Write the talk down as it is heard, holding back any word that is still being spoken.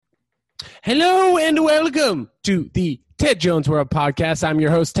Hello and welcome to the Ted Jones World Podcast. I'm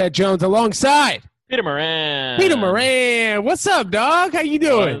your host, Ted Jones, alongside Peter Moran. Peter Moran. What's up, dog? How you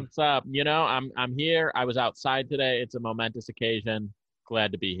doing? What's up? You know, I'm here. I was outside today. It's a momentous occasion.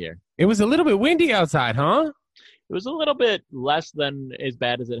 Glad to be here. It was a little bit windy outside, huh? It was a little bit less than as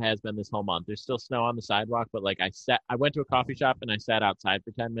bad as it has been this whole month. There's still snow on the sidewalk, but like I went to a coffee shop and I sat outside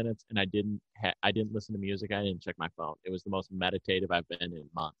for 10 minutes and I didn't listen to music. I didn't check my phone. It was the most meditative I've been in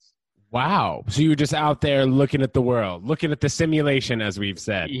months. Wow. So you were just out there looking at the world, looking at the simulation, as we've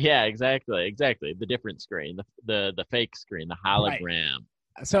said. Yeah, exactly. The different screen, the fake screen, the hologram.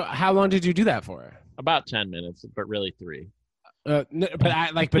 Right. So how long did you do that for? About 10 minutes, but really 3.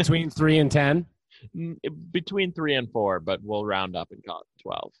 Like between 3 and 10? Between 3 and 4, but we'll round up and call it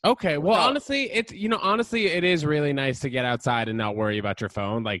 12. Okay. Well, honestly, it is really nice to get outside and not worry about your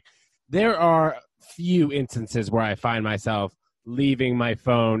phone. Like, there are few instances where I find myself leaving my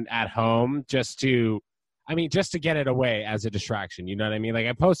phone at home just to get it away as a distraction. You know what I mean? Like,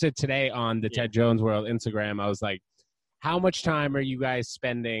 I posted today on the Ted Jones World Instagram. I was like, how much time are you guys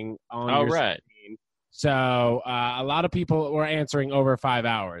spending on your screen? So a lot of people were answering over 5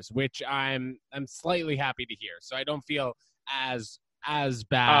 hours, which I'm slightly happy to hear. So I don't feel as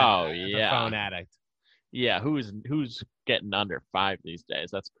bad as a phone addict. Yeah, who's getting under 5 these days?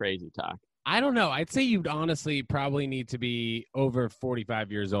 That's crazy talk. I don't know. I'd say you'd honestly probably need to be over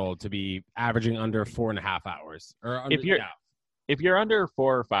 45 years old to be averaging under 4.5 hours. If you're under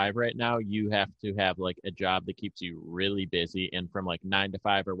 4 or 5 right now, you have to have like a job that keeps you really busy, and from like 9 to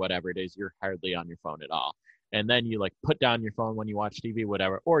 5 or whatever it is, you're hardly on your phone at all. And then you like put down your phone when you watch TV,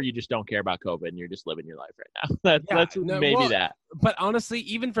 whatever, or you just don't care about COVID and you're just living your life right now. That. But honestly,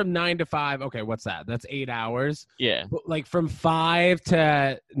 even from 9 to 5, okay, what's that? That's 8 hours. Yeah. But like from 5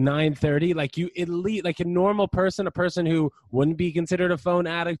 to 9:30, like like a normal person, a person who wouldn't be considered a phone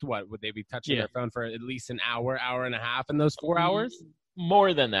addict, what would they be touching their phone for at least an hour and a half in those 4 hours?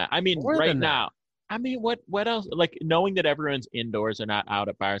 More than that. I mean, right now. I mean, what else? Like, knowing that everyone's indoors and not out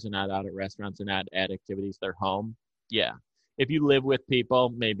at bars and not out at restaurants and not at activities, they're home. Yeah. If you live with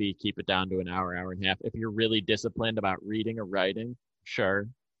people, maybe keep it down to an hour and a half. If you're really disciplined about reading or writing, sure.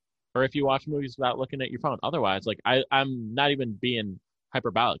 Or if you watch movies without looking at your phone. Otherwise, like, I'm not even being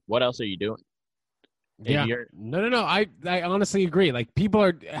hyperbolic. What else are you doing? Yeah. No. I honestly agree. Like,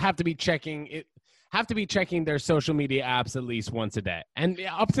 people have to be checking their social media apps at least once a day, and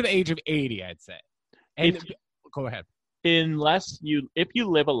up to the age of 80, I'd say. And go ahead. If you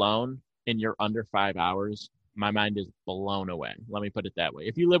live alone and you're under 5 hours, my mind is blown away. Let me put it that way.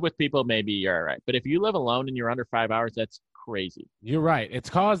 If you live with people, maybe you're all right. But if you live alone and you're under 5 hours, that's crazy. You're right. It's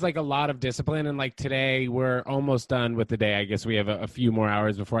caused like a lot of discipline. And like today, we're almost done with the day. I guess we have a few more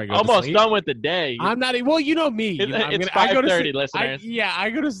hours before I go to sleep. Almost done with the day. I'm not. Well, you know me. It's 5:30, listeners. I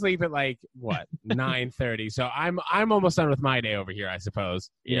go to sleep at like, what, 9:30. So I'm almost done with my day over here, I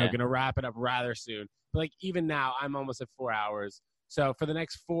suppose. Going to wrap it up rather soon. But like even now, I'm almost at 4 hours. So for the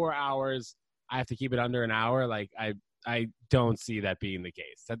next 4 hours, I have to keep it under an hour. Like I don't see that being the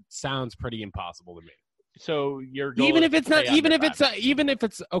case. That sounds pretty impossible to me. So you're even if I'm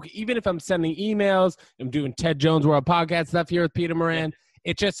sending emails, I'm doing Ted Jones World Podcast stuff here with Peter Moran.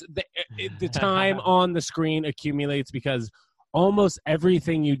 It just the time on the screen accumulates because almost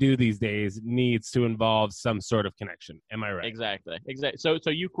everything you do these days needs to involve some sort of connection. Am I right? Exactly. So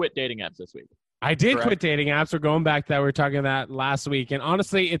you quit dating apps this week. I did quit dating apps. We're going back to that. We were talking about that last week. And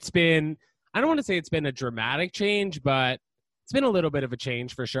honestly, I don't want to say it's been a dramatic change, but it's been a little bit of a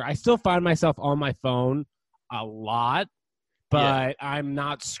change for sure. I still find myself on my phone a lot, but I'm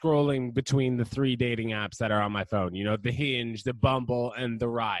not scrolling between the 3 dating apps that are on my phone. The Hinge, the Bumble, and the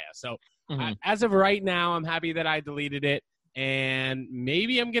Raya. So as of right now, I'm happy that I deleted it. And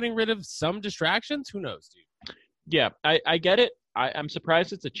maybe I'm getting rid of some distractions. Who knows, dude? Yeah, I get it. I'm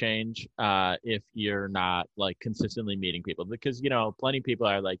surprised it's a change if you're not like consistently meeting people, because plenty of people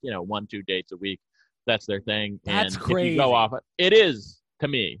are like 1-2 dates a week. That's their thing. That's and crazy. If you go off, it is to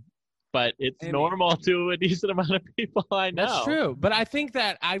me, but it's normal to a decent amount of people I know. That's true, but I think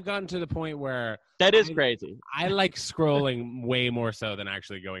that I've gotten to the point where that is crazy. I like scrolling way more so than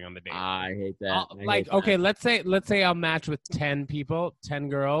actually going on the date. I hate that. Okay, let's say I'll match with 10 people, 10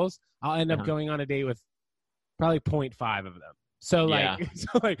 girls. I'll end up going on a date with probably 0.5 of them. So like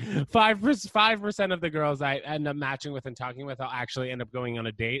 5% of the girls I end up matching with and talking with, I'll actually end up going on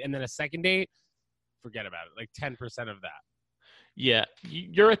a date. And then a second date, forget about it. Like 10% of that. Yeah.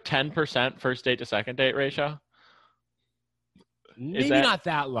 You're a 10% first date to second date ratio? Maybe not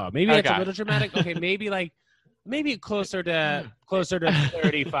that low. Maybe that's a little dramatic. Okay, maybe closer to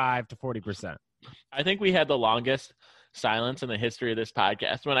 35 to 40%. I think we had the longest silence in the history of this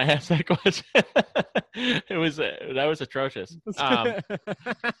podcast when I asked that question. That was atrocious.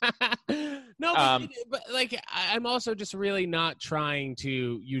 No, but like I'm also just really not trying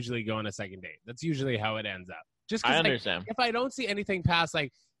to usually go on a second date. That's usually how it ends up. Just because I understand. If I don't see anything past,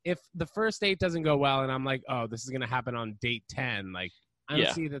 like if the first date doesn't go well and I'm like, oh, this is going to happen on date 10, like I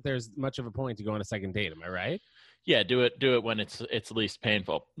don't see that there's much of a point to go on a second date. Am I right? Yeah, do it when it's least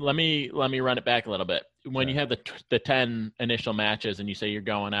painful. Let me run it back a little bit. When you have the 10 initial matches and you say you're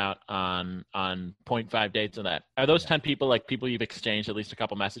going out on 0.5 dates of that, are those 10 people like people you've exchanged at least a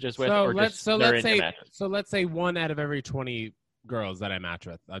couple messages with? So let's say 1 out of every 20 girls that I match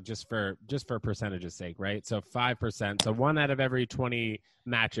with, just for percentage's sake, right? So 5%. So 1 out of every 20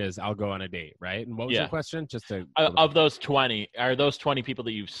 matches, I'll go on a date, right? And what was your question? Just to of those 20, are those 20 people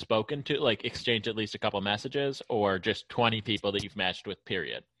that you've spoken to, like exchanged at least a couple messages, or just 20 people that you've matched with?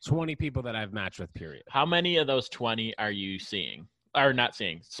 Period. 20 people that I've matched with. Period. How many of those 20 are you seeing, or not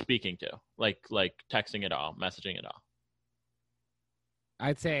seeing, speaking to, like texting at all, messaging at all?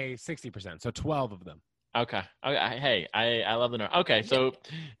 I'd say 60%. So 12 of them. Okay. Hey, I love the number. Okay, so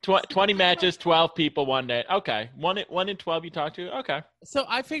 20 matches, 12 people, 1 day. Okay, one in 12 you talk to. Okay. So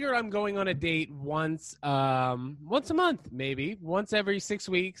I figure I'm going on a date once a month, maybe once every 6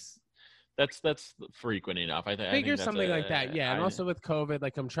 weeks. That's frequent enough. I think something like that. Yeah, and also with COVID,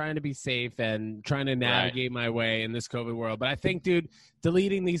 like I'm trying to be safe and trying to navigate my way in this COVID world. But I think, dude,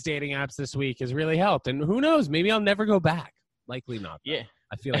 deleting these dating apps this week has really helped. And who knows? Maybe I'll never go back. Likely not. Though. Yeah.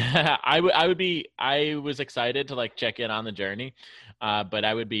 I feel like I was excited to like check in on the journey, but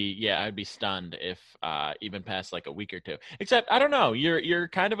I'd be stunned if even past like a week or two. Except I don't know, you're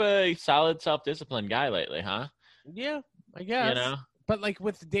kind of a solid self-disciplined guy lately, huh? Yeah, I guess. You know, but like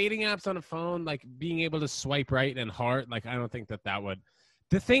with dating apps on a phone, like being able to swipe right and heart, like I don't think that would.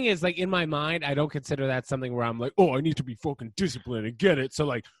 The thing is, like, in my mind, I don't consider that something where I'm like, oh, I need to be fucking disciplined and get it. So,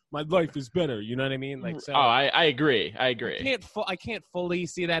 like, my life is better. You know what I mean? Like, so. Oh, I agree. I can't fully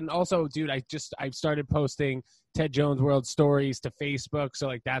see that. And also, dude, I've started posting Ted Jones World Stories to Facebook. So,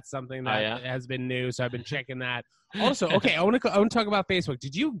 like, that's something that has been new. So I've been checking that. Also, okay, I want to talk about Facebook.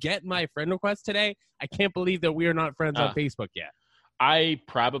 Did you get my friend request today? I can't believe that we are not friends on Facebook yet. I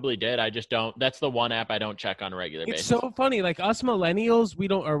probably did. I just don't. That's the one app I don't check on a regular basis. It's so funny. Like us millennials, we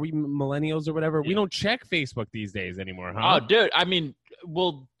millennials or whatever? Yeah. We don't check Facebook these days anymore, huh? Oh, dude. I mean,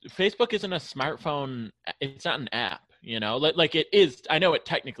 well, Facebook isn't a smartphone. It's not an app. You know, like it is. I know it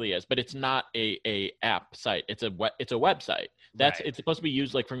technically is, but it's not a app site. It's a website. It's supposed to be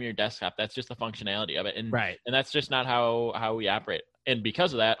used like from your desktop. That's just the functionality of it, and that's just not how we operate. And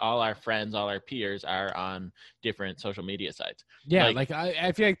because of that, all our friends, all our peers are on different social media sites. Yeah, like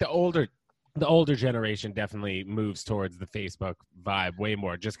I feel like the older generation definitely moves towards the Facebook vibe way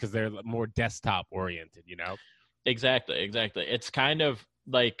more, just because they're more desktop oriented. You know. Exactly. It's kind of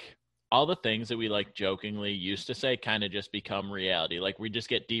like all the things that we like jokingly used to say kind of just become reality. Like we just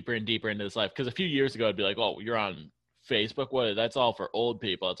get deeper and deeper into this life. Because a few years ago, I'd be like, "Oh, you're on Facebook? What? That's all for old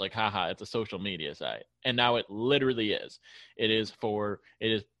people." It's like, haha, it's a social media site. And now it literally is. It is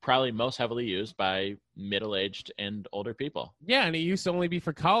probably most heavily used by middle-aged and older people. Yeah, and it used to only be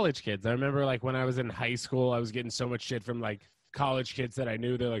for college kids. I remember like when I was in high school, I was getting so much shit from like college kids that I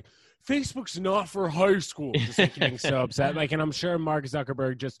knew. They're like, Facebook's not for high school. Just like getting so upset. Like, and I'm sure Mark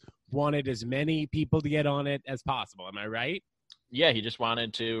Zuckerberg just wanted as many people to get on it as possible. Am I right? Yeah, he just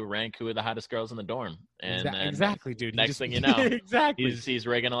wanted to rank who are the hottest girls in the dorm. And exactly, dude. Next thing you know, exactly, he's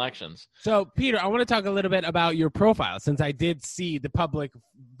rigging elections. So, Peter, I want to talk a little bit about your profile, since I did see the public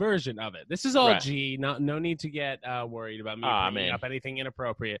version of it. This is all G. No need to get worried about me bringing up anything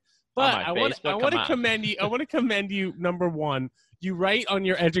inappropriate. But I want to commend you. I want to commend you. Number one, you write on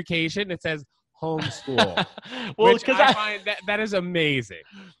your education. It says homeschool. Well, because I find that is amazing.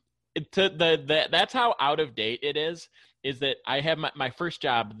 That's how out of date it is. Is that I have my first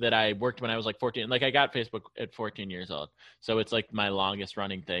job that I worked when I was like 14. Like I got Facebook at 14 years old. So it's like my longest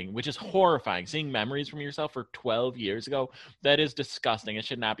running thing, which is horrifying. Seeing memories from yourself for 12 years ago, that is disgusting. It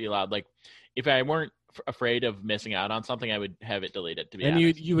should not be allowed. Like if I weren't afraid of missing out on something, I would have it deleted, to be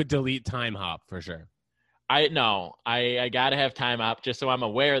honest. And you would delete Time Hop for sure. I got to have Time Hop just so I'm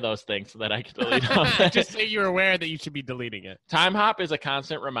aware of those things so that I can delete them. Just so you're aware that you should be deleting it. Time Hop is a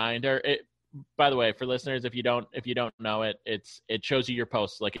constant reminder. By the way, for listeners, if you don't know it, it shows you your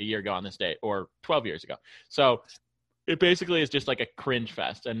posts like a year ago on this date or 12 years ago. So It basically is just like a cringe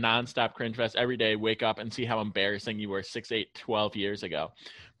fest, a nonstop cringe fest every day. Wake up and see how embarrassing you were 6, 8, 12 years ago.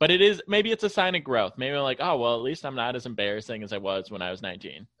 But maybe it's a sign of growth. Maybe I'm like, oh, well, at least I'm not as embarrassing as I was when I was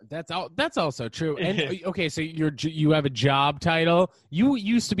 19. That's also true. And okay, so you have a job title. You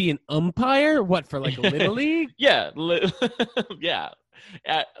used to be an umpire. What, for like Little League? Yeah, yeah.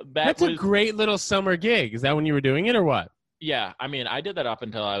 That's a great little summer gig. Is that when you were doing it or what? Yeah, I mean, I did that up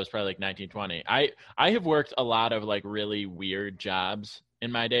until I was probably like 19, 20. I have worked a lot of like really weird jobs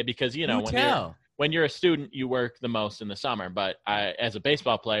in my day because, when you're a student, you work the most in the summer. But as a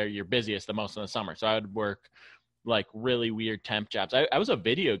baseball player, you're busiest the most in the summer. So I would work like really weird temp jobs. I was a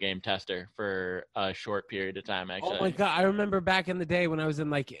video game tester for a short period of time, actually. Oh my God. I remember back in the day when I was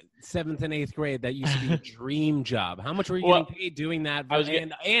in like 7th and 8th grade, that used to be a dream job. How much were you getting paid doing that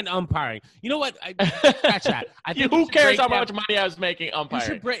and umpiring? You know what? Scratch that. I think who cares how much money I was making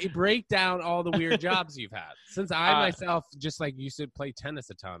umpiring? You should break down all the weird jobs you've had. Since I myself just like used to play tennis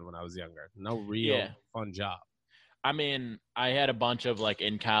a ton when I was younger. No real fun job. I mean, I had a bunch of like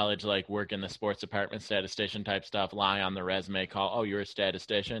in college, like work in the sports department, statistician type stuff, lie on the resume, call, oh, you're a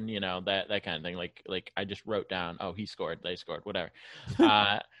statistician, that kind of thing. Like I just wrote down, oh, he scored, they scored, whatever.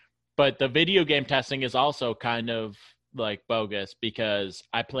 But the video game testing is also kind of like bogus because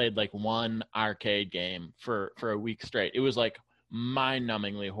I played like one arcade game for a week straight. It was like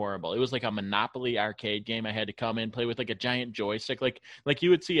mind-numbingly horrible. It was like a Monopoly arcade game. I had to come in, play with like a giant joystick, like you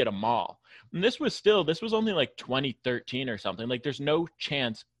would see at a mall. And this was only like 2013 or something. Like there's no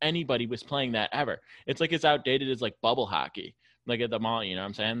chance anybody was playing that ever. It's like as outdated as like bubble hockey, like at the mall, you know what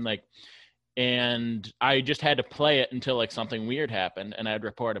I'm saying? Like, and I just had to play it until like something weird happened and I'd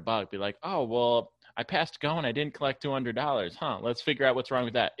report a bug, be like, oh, well, I passed go and I didn't collect $200. Huh. Let's figure out what's wrong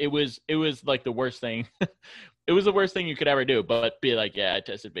with that. It was like the worst thing. It was the worst thing you could ever do, but be like, yeah, I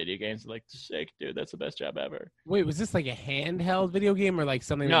tested video games. Like, sick, dude. That's the best job ever. Wait, was this like a handheld video game or like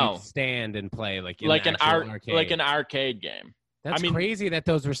something that you stand and play, like an arcade game? That's crazy that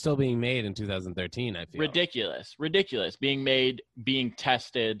those were still being made in 2013. I feel ridiculous. Being made, being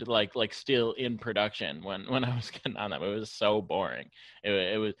tested, like still in production. When I was getting on them, it was so boring.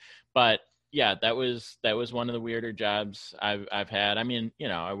 It was, but. Yeah, that was one of the weirder jobs I've had. I mean,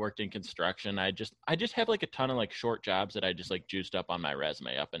 I worked in construction. I just have like a ton of like short jobs that I just like juiced up on my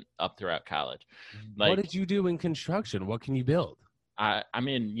resume up throughout college. Like, what did you do in construction? What can you build? I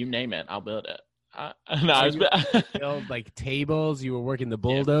mean, you name it, I'll build it. Build like tables. You were working the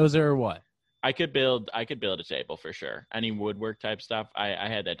bulldozer or what? I could build a table for sure. Any woodwork type stuff, I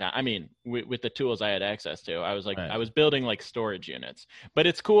had that time. I mean, with the tools I had access to, I was like, I was building like storage units. But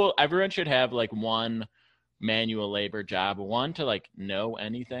it's cool. Everyone should have like one manual labor job, one to like know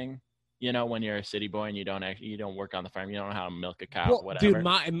anything. When you're a city boy and you don't work on the farm, you don't know how to milk a cow, whatever. Dude,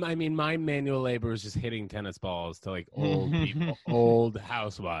 my manual labor is just hitting tennis balls to like old people, old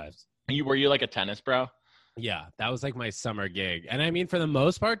housewives. Were you like a tennis bro? Yeah, that was like my summer gig. And I mean, for the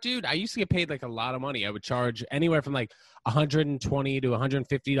most part, dude, I used to get paid like a lot of money. I would charge anywhere from like $120 to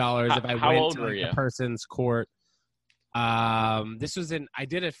 $150 if I went to like a person's court. I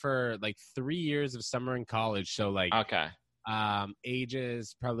did it for like 3 years of summer in college. So like,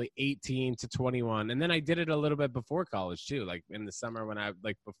 ages probably 18 to 21. And then I did it a little bit before college too, like in the summer when I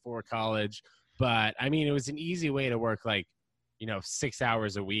like before college. But I mean, it was an easy way to work like, 6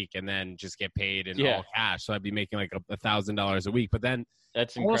 hours a week and then just get paid in all cash. So I'd be making like $1,000 a week, but then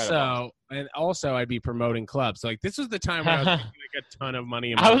that's incredible. Also I'd be promoting clubs. So like this was the time where I was making like a ton of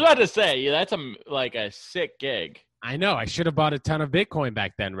money. I was about to say, that's a sick gig. I know. I should have bought a ton of Bitcoin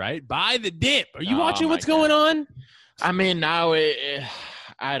back then, right? Buy the dip. Are you watching what's going on? I mean, now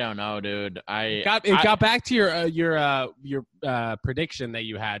I don't know, dude. It got back to your prediction that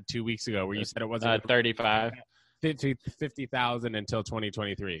you had 2 weeks ago where you said it wasn't 35. 50,000 until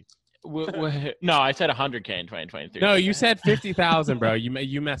 2023. No, I said 100K in 2023. No, you said 50,000, bro.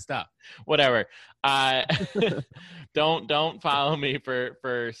 You messed up. Whatever. Don't follow me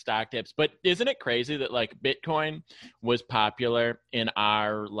for stock tips. But isn't it crazy that like Bitcoin was popular in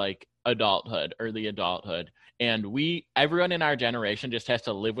our like early adulthood, and everyone in our generation just has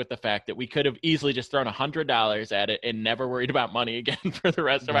to live with the fact that we could have easily just thrown $100 at it and never worried about money again for the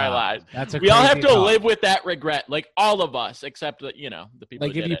rest of our lives. We all have to live with that regret, like all of us, except that the people.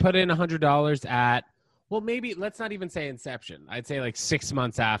 Like if you put in $100 at, well, maybe let's not even say inception. I'd say like 6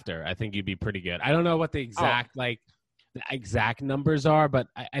 months after. I think you'd be pretty good. I don't know what the exact numbers are, but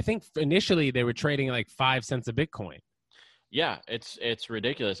I think initially they were trading like 5 cents a Bitcoin. Yeah, it's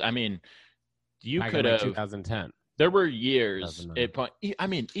ridiculous. I mean, you back could in have 2010. There were years. Even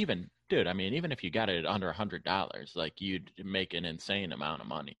if you got it at under $100, like you'd make an insane amount of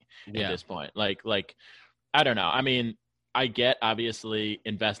money at this point. Like I don't know. I mean, I get obviously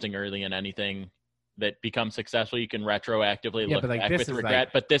investing early in anything that becomes successful. You can retroactively look back with regret,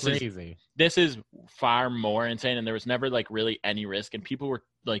 but this is far more insane. And there was never like really any risk, and people were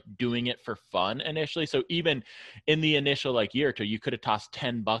like doing it for fun initially. So even in the initial like year or two, you could have tossed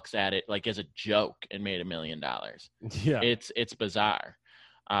 $10 at it like as a joke and made $1 million. Yeah, it's bizarre.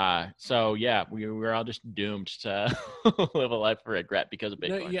 So yeah, we're all just doomed to live a life of regret because of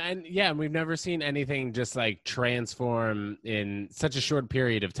Bitcoin. And we've never seen anything just like transform in such a short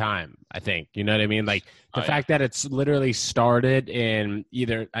period of time. I think, you know what I mean? Like the fact that it's literally started in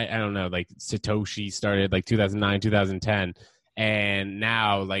either, I don't know, like Satoshi started like 2009, 2010. And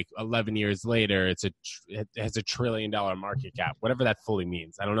now, like 11 years later, it has $1 trillion market cap, whatever that fully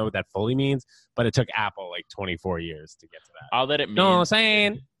means. I don't know what that fully means, but it took Apple like 24 years to get to that. All that it means. No, I'm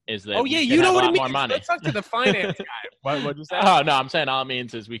saying is that you know what it means. More money. Let's talk to the finance guy. What'd you say? Oh no, I'm saying all it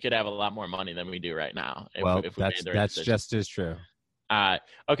means is we could have a lot more money than we do right now. If that's just as true.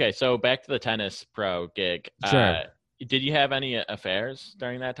 Okay, so back to the tennis pro gig. Sure. Did you have any affairs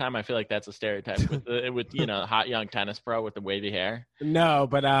during that time? I feel like that's a stereotype with hot young tennis pro with the wavy hair. No,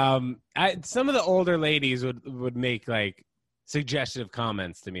 but some of the older ladies would make like suggestive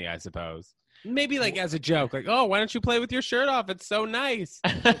comments to me, I suppose. Maybe like as a joke, like, "Oh, why don't you play with your shirt off? It's so nice."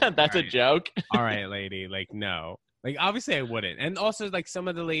 That's a joke. All right, lady. Like, no. Like, obviously I wouldn't. And also, like, some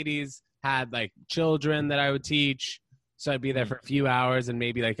of the ladies had like children that I would teach, so I'd be there for a few hours, and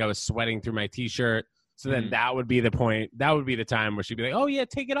maybe like I was sweating through my t-shirt. So then that would be the point. That would be the time where she'd be like, "Oh yeah,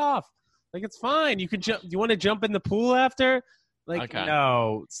 take it off. Like it's fine. You could jump. You want to jump in the pool after?" Like, okay.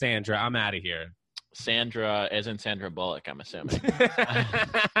 No, Sandra, I'm out of here. Sandra, as in Sandra Bullock, I'm assuming.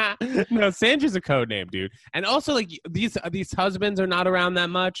 No, Sandra's a code name, dude. And also, like these husbands are not around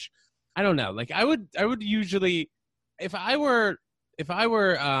that much. I don't know. Like I would usually, if I were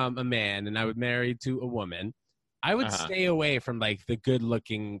a man and I was married to a woman, I would stay away from like the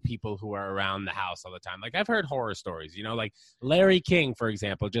good-looking people who are around the house all the time. Like I've heard horror stories, like Larry King, for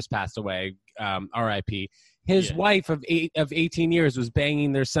example, just passed away, R.I.P. His wife of 18 years was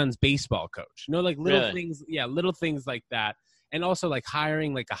banging their son's baseball coach. Like little things, little things like that. And also like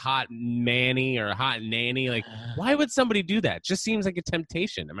hiring like a hot manny or a hot nanny. Like why would somebody do that? Just seems like a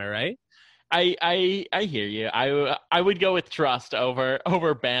temptation. Am I right? I hear you. I would go with trust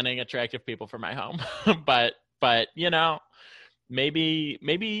over banning attractive people from my home, but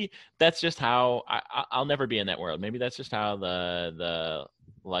maybe that's just how I'll never be in that world. Maybe that's just how the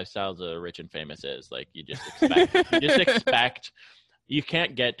lifestyles of rich and famous is. Like you just expect you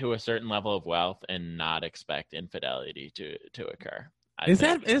can't get to a certain level of wealth and not expect infidelity to occur. Is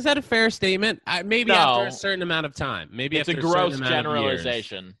that a fair statement? Maybe after a certain amount of time. Maybe it's a gross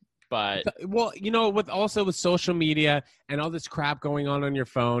generalization. But with social media and all this crap going on your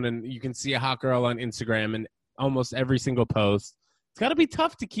phone, and you can see a hot girl on Instagram and almost every single post, it's got to be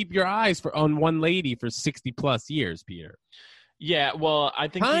tough to keep your eyes on one lady for 60 plus years, Peter. Yeah, well, I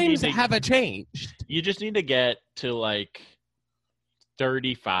think times have changed. You just need to get to like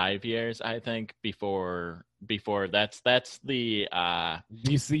 35 years, I think, before that's the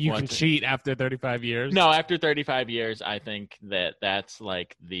you can cheat after 35 years. No, after 35 years, I think that's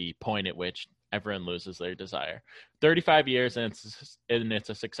like the point at which everyone loses their desire. 35 years and it's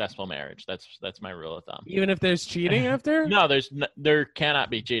a successful marriage. That's my rule of thumb. Even if there's cheating after? No, there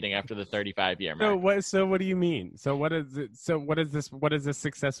cannot be cheating after the 35-year mark. So what do you mean? What is this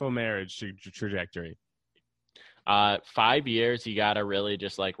successful marriage trajectory? 5 years, you gotta really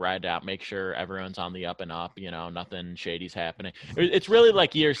just like ride it out, make sure everyone's on the up and up, nothing shady's happening. It's really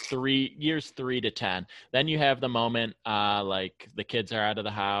like years 3 to 10. Then you have the moment like the kids are out of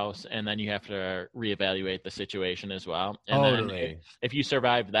the house, and then you have to reevaluate the situation as well. And then if you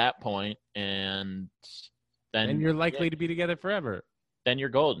survive that point, and then you're likely to be together forever. Then you're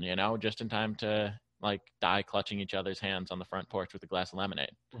golden, just in time to like die clutching each other's hands on the front porch with a glass of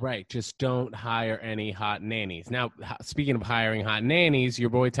lemonade. Right. Just don't hire any hot nannies. Now, speaking of hiring hot nannies, your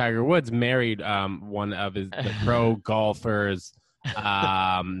boy Tiger Woods married one of the pro golfers'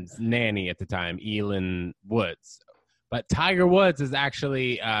 nanny at the time, Elin Woods. But Tiger Woods is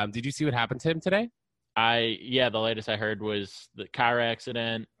actually, did you see what happened to him today? The latest I heard was the car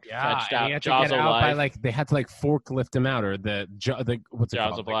accident. Yeah, and he had to get out by they had to forklift him out, or what's it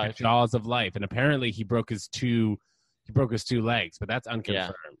called? Jaws of life. Jaws of life, and apparently he broke his two legs, but that's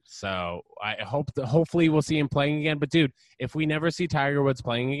unconfirmed. Yeah. So I hopefully we'll see him playing again. But dude, if we never see Tiger Woods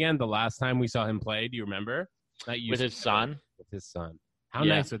playing again, the last time we saw him play, do you remember? With his son. With his son. How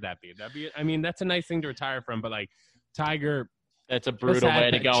nice would that be? That's a nice thing to retire from, but Tiger. That's a brutal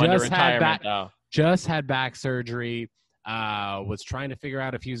way to go into retirement, though. Just had back surgery. was trying to figure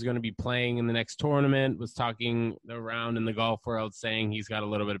out if he was going to be playing in the next tournament, was talking around in the golf world saying he's got a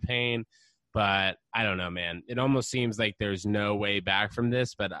little bit of pain. But I don't know, man. It almost seems like there's no way back from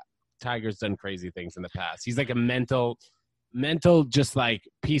this, but Tiger's done crazy things in the past. He's like a mental, just like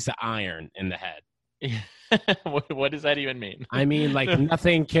piece of iron in the head. What does that even mean? I mean, like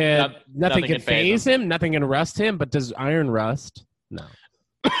nothing can phase him. Nothing can rust him. But does iron rust? No.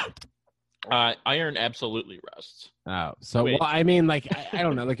 Iron absolutely rusts. Oh, so well, I mean, like I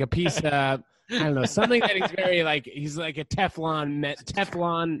don't know, like a piece of I don't know, something that he's very like he's like a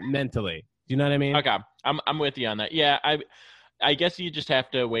Teflon mentally. Do you know what I mean? Okay, I'm with you on that. Yeah, I guess you just have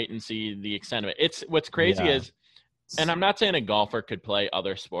to wait and see the extent of it. It's what's crazy is, and I'm not saying a golfer could play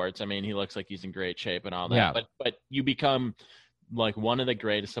other sports. I mean, he looks like he's in great shape and all that. Yeah. But you become like one of the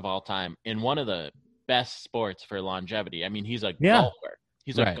greatest of all time in one of the best sports for longevity. I mean, he's a golfer.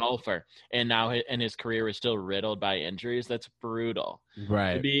 He's a golfer, and now his career is still riddled by injuries. That's brutal.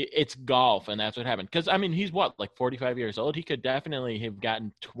 Right. It's golf, and that's what happened. Because, I mean, he's like 45 years old. He could definitely have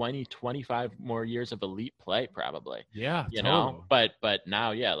gotten 20, 25 more years of elite play probably. Yeah, you know? But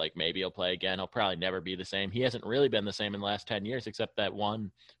now, yeah, like maybe he'll play again. He'll probably never be the same. He hasn't really been the same in the last 10 years except that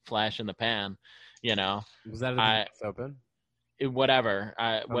one flash in the pan, you know. Was that at the US Open? Whatever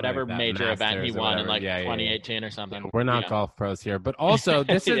like major event he won in like 2018 or something. We're not golf pros here, but also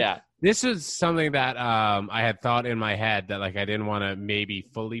this is this is something that I had thought in my head that like I didn't want to maybe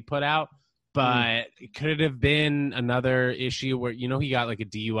fully put out, but could it have been another issue where he got like a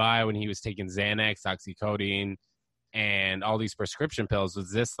DUI when he was taking Xanax, oxycodone, and all these prescription pills?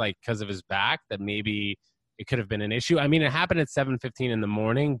 Was this like because of his back that maybe it could have been an issue? I mean, it happened at 7:15 in the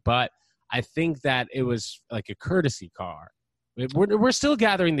morning, but I think that it was like a courtesy car. We're still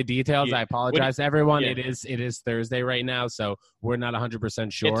gathering the details. Yeah. I apologize to everyone. Yeah. It is Thursday right now, so we're not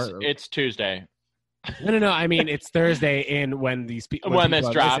 100% sure. It's Tuesday. No. I mean, it's Thursday when these people when this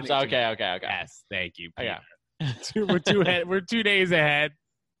drops. Okay. Yes, thank you. Peter. Yeah. we're 2 days ahead.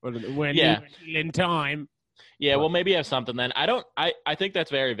 In time. Yeah, well, maybe you have something then. I think that's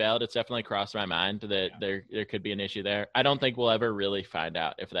very valid. It's definitely crossed my mind that there could be an issue there. I don't think we'll ever really find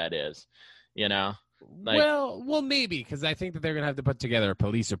out if that is, Like, well, maybe, because I think that they're gonna have to put together a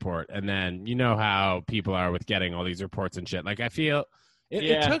police report, and then you know how people are with getting all these reports and shit. Like, I feel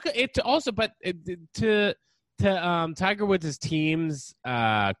it took it to also, but to Tiger Woods' team's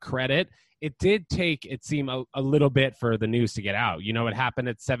credit, it did take it seemed a little bit for the news to get out. It happened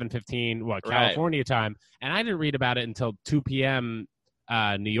at 7:15, California time, and I didn't read about it until 2 p.m.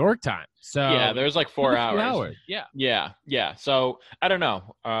 New York time. So yeah, there's like 4 hours. Yeah. So I don't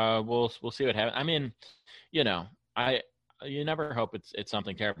know. We'll see what happens. I mean, you never hope it's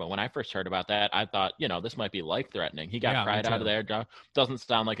something terrible. When I first heard about that, I thought, this might be life threatening. He got pried out of there. Doesn't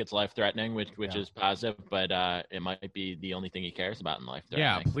sound like it's life threatening, which is positive, but it might be the only thing he cares about in life.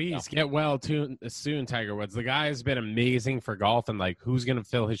 Yeah, please get well soon, Tiger Woods. The guy has been amazing for golf, and like, who's gonna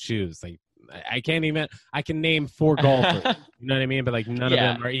fill his shoes? Like, I can name 4 golfers. You know what I mean? But like none of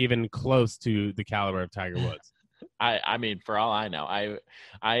them are even close to the caliber of Tiger Woods. I mean, for all I know, I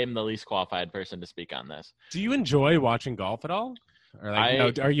am the least qualified person to speak on this. Do you enjoy watching golf at all? Or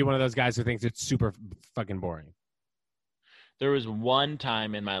like, are you one of those guys who thinks it's super fucking boring? There was one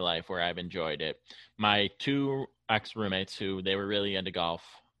time in my life where I've enjoyed it. My 2 ex-roommates they were really into golf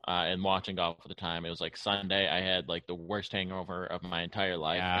and watching golf at the time. It was like Sunday. I had like the worst hangover of my entire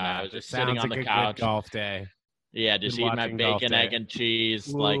life. Yeah, and I was just sitting on the couch. Good golf day. Yeah, just eating my bacon, egg, and cheese,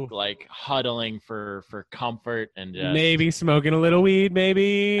 like huddling for comfort and just maybe smoking a little weed.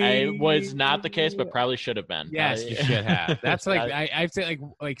 Maybe it was not the case, but probably should have been. Yes, you should have. That's like I'd say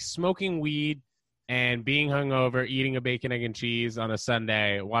like smoking weed and being hungover, eating a bacon, egg, and cheese on a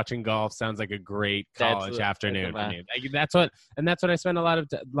Sunday, watching golf sounds like a great college afternoon for me. That's what I spend a lot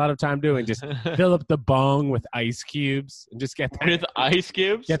of time doing. Just fill up the bong with ice cubes and just get that, with ice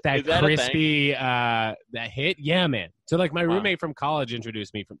cubes. Get that crispy that hit. Yeah, man. So like my roommate from college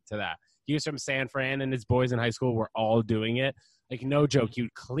introduced me to that. He was from San Fran, and his boys in high school were all doing it. Like, no joke,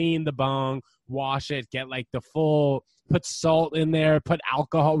 you'd clean the bong, wash it, get like the full, put salt in there, put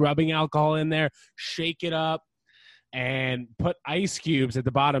rubbing alcohol in there, shake it up, and put ice cubes at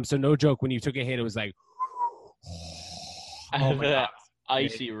the bottom. So no joke, when you took a hit, it was like, oh my God.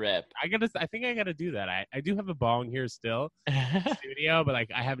 Icy rip. I think I gotta do that. I do have a bong here still in the studio, but like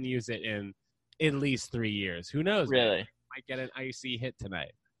I haven't used it in at least 3 years. Who knows? Really? Man? Might get an icy hit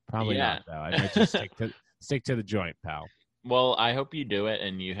tonight. Probably not though. I might just stick to the joint, pal. Well, I hope you do it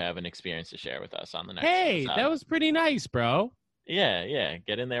and you have an experience to share with us on the next episode. That was pretty nice, bro. Yeah.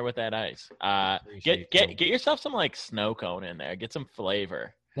 Get in there with that ice. Get yourself some like snow cone in there. Get some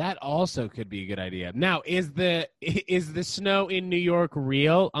flavor. That also could be a good idea. Now, is the snow in New York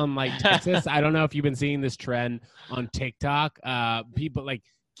real, unlike Texas? I don't know if you've been seeing this trend on TikTok. People like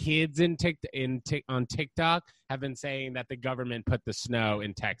kids on TikTok have been saying that the government put the snow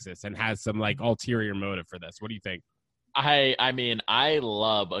in Texas and has some like ulterior motive for this. What do you think? I mean, I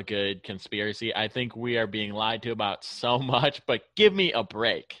love a good conspiracy. I think we are being lied to about so much, but give me a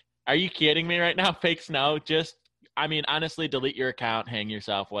break. Are you kidding me right now? Fake snow? Just, I mean, honestly, delete your account, hang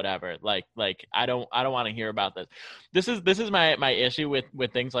yourself, whatever. Like I don't want to hear about this. This is my issue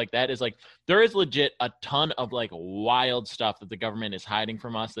with things like that is like there is legit a ton of like wild stuff that the government is hiding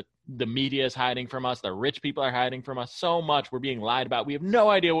from us, that the media is hiding from us, the rich people are hiding from us so much. We're being lied about. We have no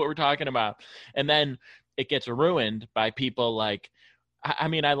idea what we're talking about. And then it gets ruined by people like, I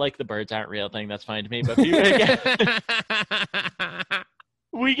mean, I like the birds aren't real thing. That's fine to me. But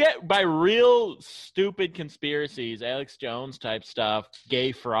we get by real stupid conspiracies, Alex Jones type stuff,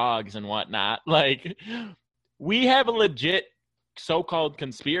 gay frogs and whatnot. Like, we have a legit so-called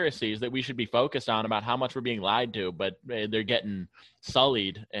conspiracies that we should be focused on about how much we're being lied to, but they're getting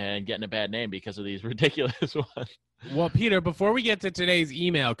sullied and getting a bad name because of these ridiculous ones. Well, Peter, before we get to today's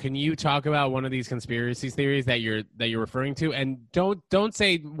email, can you talk about one of these conspiracy theories that you're referring to? And don't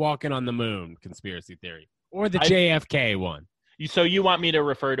say walking on the moon conspiracy theory or the JFK one. So you want me to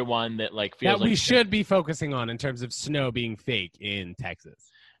refer to one that like feels that we should be focusing on in terms of snow being fake in Texas?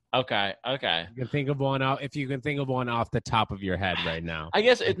 Okay. You can think of one if you can think of one off the top of your head right now. I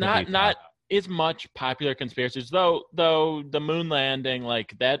guess it's not as much popular conspiracies, though the moon landing,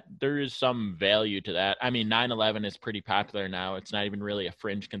 like that, there is some value to that. I mean, 9/11 is pretty popular now. It's not even really a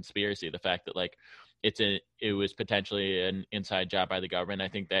fringe conspiracy. The fact that like it was potentially an inside job by the government, I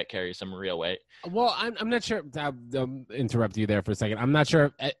think that carries some real weight. Well, I'm not sure. I'll interrupt you there for a second. I'm not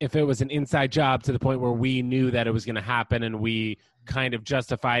sure if it was an inside job to the point where we knew that it was going to happen and we kind of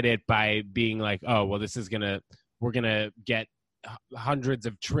justified it by being like, oh, well, we're going to get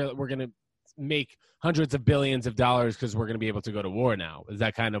we're going to make hundreds of billions of dollars because we're going to be able to go to war now. Is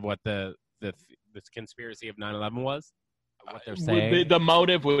that kind of what the conspiracy of 9/11 was? What they're saying? The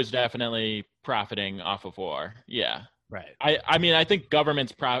motive was definitely profiting off of war. Yeah. Right. I mean, I think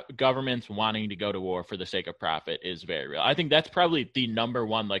governments wanting to go to war for the sake of profit is very real. I think that's probably the number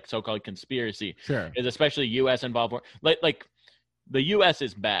one, like, so-called conspiracy. Sure. Is especially U.S. involved war. Like the U.S.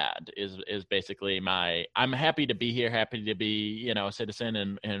 is bad is basically I'm happy to be here, happy to be, a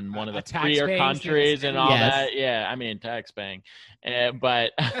citizen in one of the freer countries and all that. Yeah, I mean, tax paying.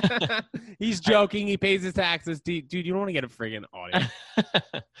 But he's joking. He pays his taxes. Dude, you don't want to get a friggin' audience.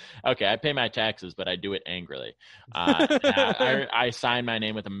 Okay, I pay my taxes, but I do it angrily. I sign my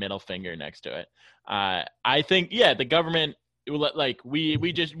name with a middle finger next to it. I think, the government, like we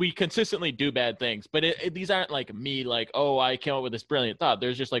consistently do bad things, but these aren't like me, like, oh, I came up with this brilliant thought.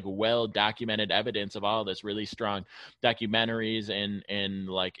 There's just like well documented evidence of all this, really strong documentaries and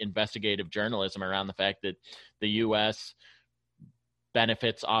like investigative journalism around the fact that the U.S.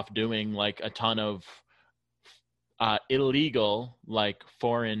 benefits off doing like a ton of illegal, like,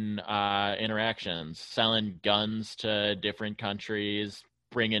 foreign interactions, selling guns to different countries,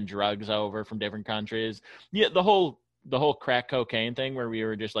 bringing drugs over from different countries. Yeah, the whole crack cocaine thing where we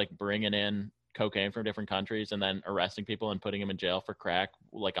were just like bringing in cocaine from different countries and then arresting people and putting them in jail for crack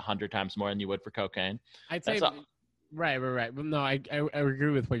like 100 times more than you would for cocaine. I'd say right. Well, no, I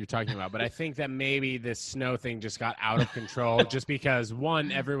agree with what you're talking about, but I think that maybe this snow thing just got out of control just because,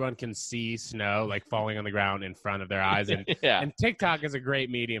 one, everyone can see snow like falling on the ground in front of their eyes, and and TikTok is a great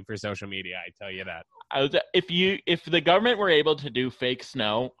medium for social media. I tell you that. If the government were able to do fake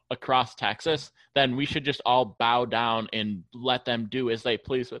snow across Texas, then we should just all bow down and let them do as they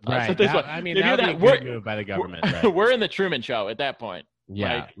please with us. Right. That would be a good move by the government. Right? We're in the Truman Show at that point.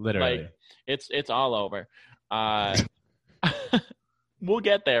 Yeah, literally. Like, it's all over. We'll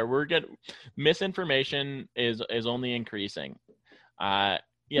get there. Misinformation is only increasing.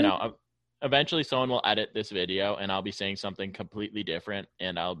 Eventually someone will edit this video and I'll be saying something completely different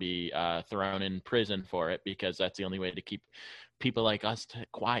and I'll be thrown in prison for it because that's the only way to keep people like us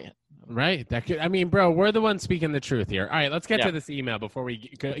quiet. Right. Bro, we're the ones speaking the truth here. All right, let's get to this email before we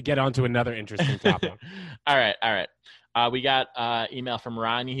get on to another interesting topic. All right. We got email from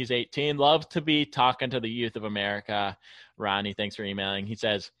Ronnie. He's 18. Love to be talking to the youth of America. Ronnie, thanks for emailing. He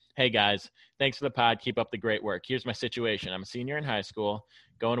says, hey, guys, thanks for the pod. Keep up the great work. Here's my situation. I'm a senior in high school,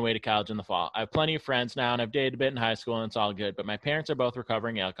 going away to college in the fall. I have plenty of friends now, and I've dated a bit in high school, and it's all good. But my parents are both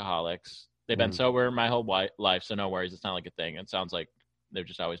recovering alcoholics. They've been sober my whole life, so no worries. It's not like a thing. It sounds like they've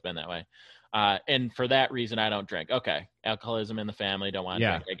just always been that way. And for that reason, I don't drink. Okay, alcoholism in the family, don't want to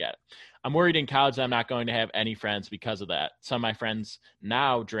Yeah. drink. I get it. I'm worried in college that I'm not going to have any friends because of that. Some of my friends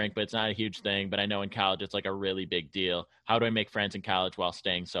now drink, but it's not a huge thing. But I know in college it's like a really big deal. How do I make friends in college while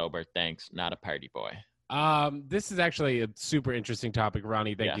staying sober? Thanks, not a party boy. This is actually a super interesting topic,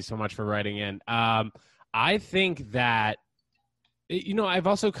 Ronnie. Thank you so much for writing in. I think that, I've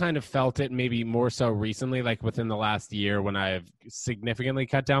also kind of felt it maybe more so recently, like within the last year when I've significantly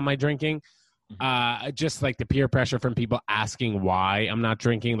cut down my drinking. Just like the peer pressure from people asking why I'm not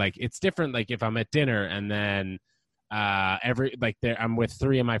drinking. Like it's different. Like if I'm at dinner and then I'm with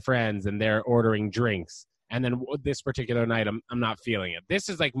 3 of my friends and they're ordering drinks. And then this particular night, I'm not feeling it. This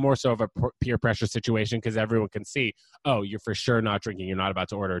is like more so of a peer pressure situation because everyone can see, oh, you're for sure not drinking. You're not about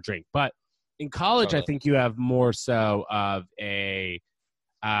to order a drink. But in college, totally. I think you have more so of a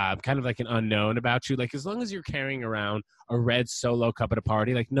kind of like an unknown about you. Like as long as you're carrying around a red Solo cup at a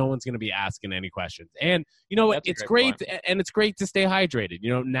party, like no one's going to be asking any questions. And you know what? It's great. And it's great to stay hydrated.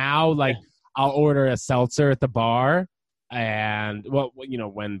 Now like I'll order a seltzer at the bar. And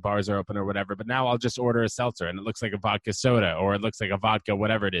when bars are open or whatever, but now I'll just order a seltzer and it looks like a vodka soda or it looks like a vodka,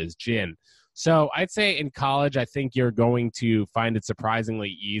 whatever it is, gin. So I'd say in college, I think you're going to find it surprisingly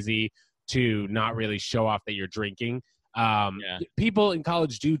easy to not really show off that you're drinking. People in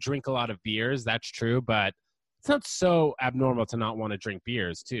college do drink a lot of beers. That's true, but it's not so abnormal to not want to drink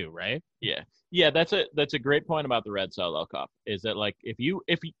beers too, right? Yeah. That's a great point about the red Solo cup. Is that like if you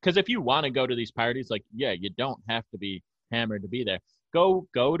want to go to these parties, like you don't have to be hammered to be there. Go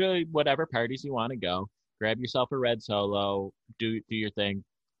to whatever parties you want to go. Grab yourself a red Solo. Do your thing.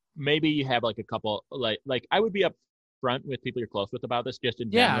 Maybe you have like a couple like I would be up front with people you're close with about this just in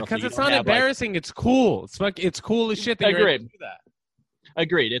general. Yeah, because it's not embarrassing. It's cool. It's cool as shit that you're able to do that.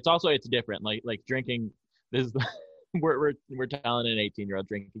 Agreed. It's different. Like drinking. This is we're telling an 18-year-old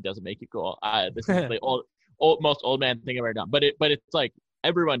drinking doesn't make you cool. This is the most old man thing I've ever done. But it's like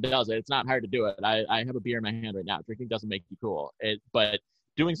everyone does it. It's not hard to do it. I have a beer in my hand right now. Drinking doesn't make you cool. But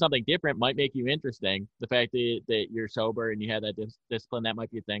doing something different might make you interesting. The fact that you're sober and you have that discipline, that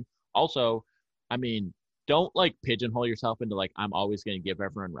might be a thing. Also, I mean, don't like pigeonhole yourself into like I'm always going to give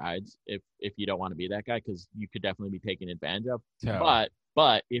everyone rides if you don't want to be that guy, because you could definitely be taken advantage of. Yeah.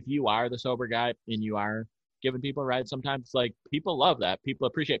 But if you are the sober guy and you are giving people rides, sometimes like people love that. People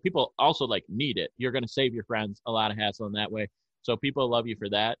appreciate. People also like need it. You're going to save your friends a lot of hassle in that way. So people love you for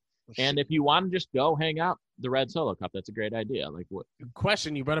that. And if you want to just go hang out, the red Solo cup, that's a great idea. Like what?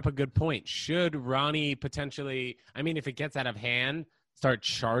 Question, you brought up a good point. Should Ronnie potentially, I mean, if it gets out of hand, start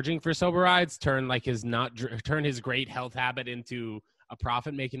charging for sober rides, turn his great health habit into a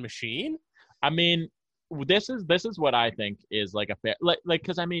profit-making machine? I mean, this is what I think is like a fair, like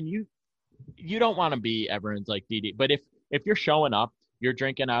because I mean, you don't want to be everyone's like DD, but if you're showing up, you're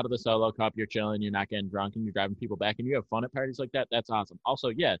drinking out of the Solo cup, you're chilling, you're not getting drunk, and you're driving people back, and you have fun at parties like that, that's awesome. Also,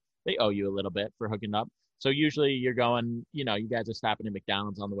 yeah, they owe you a little bit for hooking up. So usually you're going, you guys are stopping at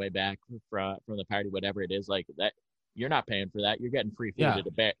McDonald's on the way back from the party, whatever it is, like that. You're not paying for that. You're getting free food at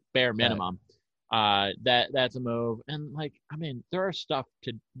a bare minimum. Right. That's a move. And like, I mean, there is stuff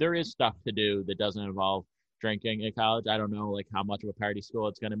to do that doesn't involve drinking at college. I don't know like how much of a party school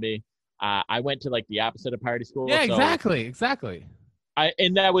it's going to be. I went to like the opposite of party school. Yeah, exactly.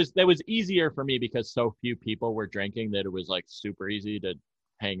 And that was easier for me because so few people were drinking that it was like super easy to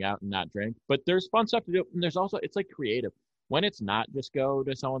hang out and not drink. But there's fun stuff to do, and there's also it's like creative. When it's not just go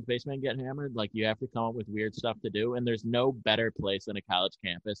to someone's basement and get hammered, like you have to come up with weird stuff to do. And there's no better place than a college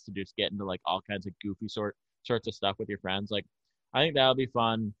campus to just get into like all kinds of goofy sorts of stuff with your friends. Like, I think that'll be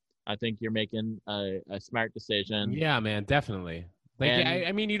fun. I think you're making a smart decision. Yeah, man, definitely. Like,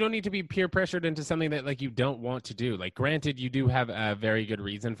 I mean, you don't need to be peer pressured into something that like you don't want to do. Like, granted, you do have a very good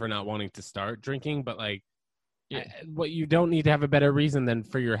reason for not wanting to start drinking, but like, what you don't need to have a better reason than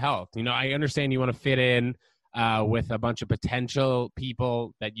for your health. I understand you want to fit in with a bunch of potential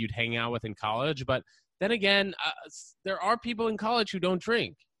people that you'd hang out with in college. But then again, there are people in college who don't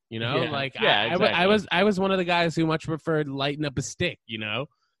drink, exactly. I was one of the guys who much preferred lighting up a stick,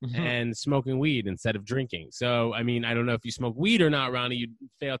 and smoking weed instead of drinking. So, I mean, I don't know if you smoke weed or not, Ronnie, you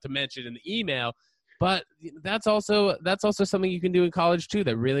failed to mention in the email, but that's also something you can do in college too,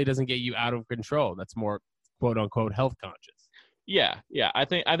 that really doesn't get you out of control. That's more quote unquote health conscious. Yeah. I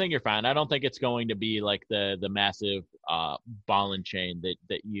think you're fine. I don't think it's going to be like the massive ball and chain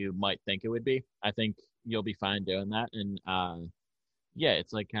that you might think it would be. I think you'll be fine doing that. And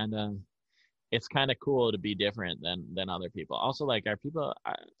it's like it's kind of cool to be different than other people. Also, like our people,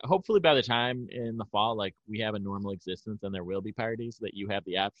 hopefully by the time in the fall, like we have a normal existence and there will be parties that you have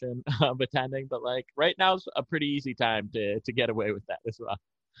the option of attending. But like right now is a pretty easy time to get away with that as well.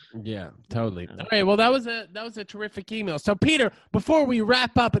 Yeah, totally. All right, well, that was a terrific email. So, Peter, before we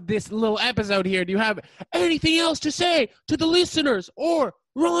wrap up this little episode here, do you have anything else to say to the listeners or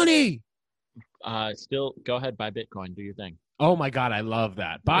Ronnie? Still, go ahead, buy Bitcoin, do your thing. Oh my God, I love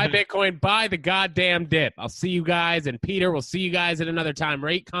that. Buy Bitcoin, buy the goddamn dip. I'll see you guys, and Peter, we'll see you guys at another time.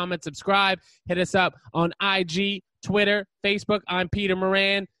 Rate, comment, subscribe. Hit us up on IG, Twitter, Facebook. I'm Peter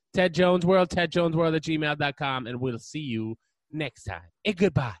Moran, Ted Jones World, TedJonesWorld@gmail.com, and we'll see you next time. And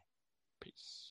goodbye. Peace.